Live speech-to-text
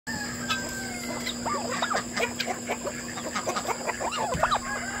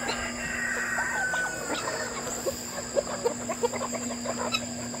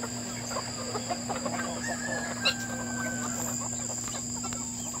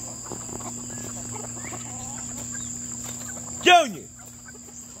Junior!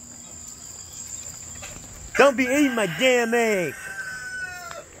 Don't be eating my damn egg!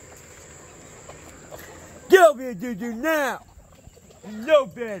 Get over here, Juju, now! You know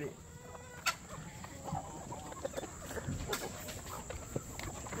better!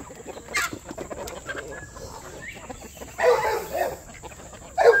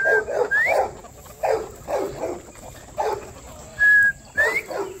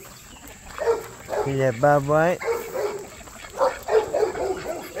 See that Bob White?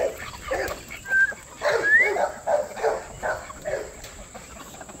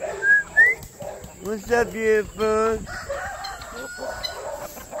 What's up, beautiful?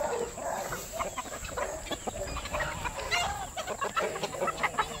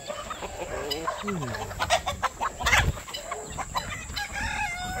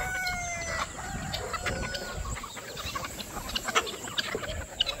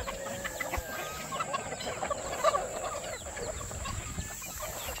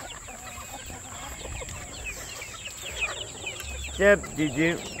 What's up,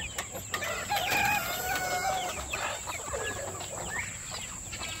 Juju?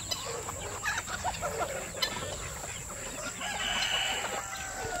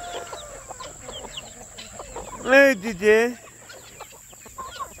 Hey, Juju.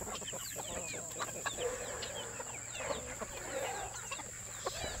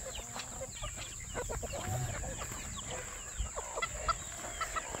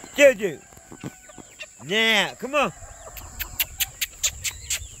 Juju. Now, come on.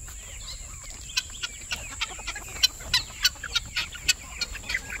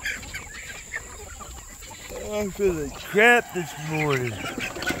 I feel like crap this morning.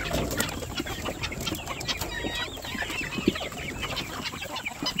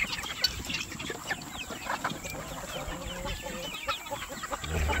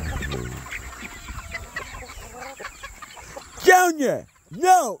 Junior!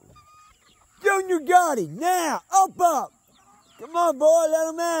 No! Junior got him! Now! Up! Come on, boy, let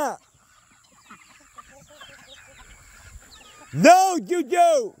him out! No,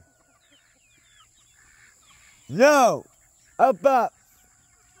 Juju! No! Up!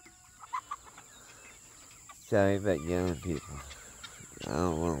 Sorry about yelling people. I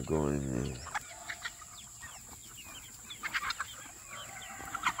don't want them going in there.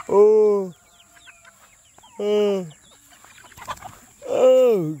 Oh!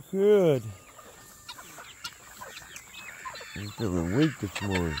 Oh, good. I'm feeling weak this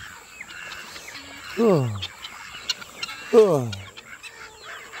morning.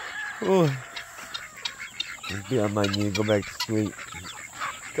 I might need to go back to sleep.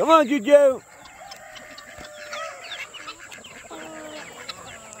 Come on, Juju!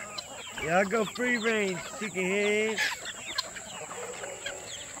 Y'all go free range, chicken heads.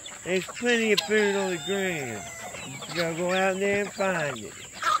 There's plenty of food on the ground. You gotta go out there and find it.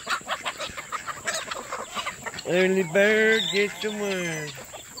 Early bird gets the worm.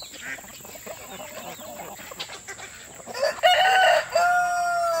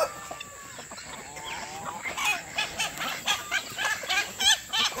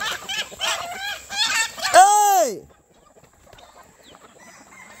 Hey!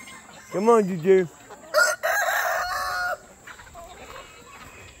 Come on, Juju.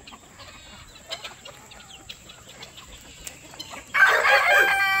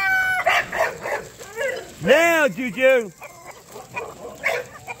 Now, Juju!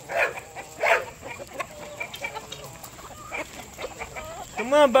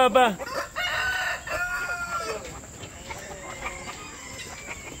 Come on, Bubba!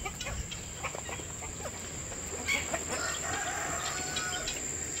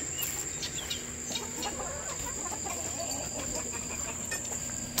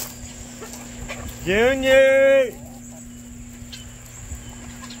 Junior!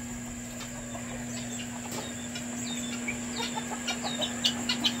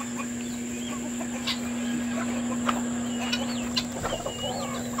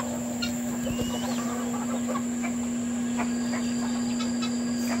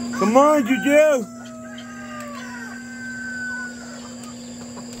 Come on, Juju!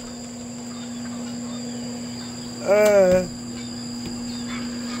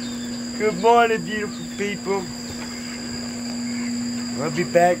 Good morning, beautiful people. I'll be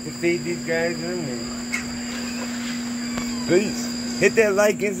back to feed these guys in a minute. Please hit that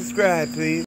like and subscribe, please.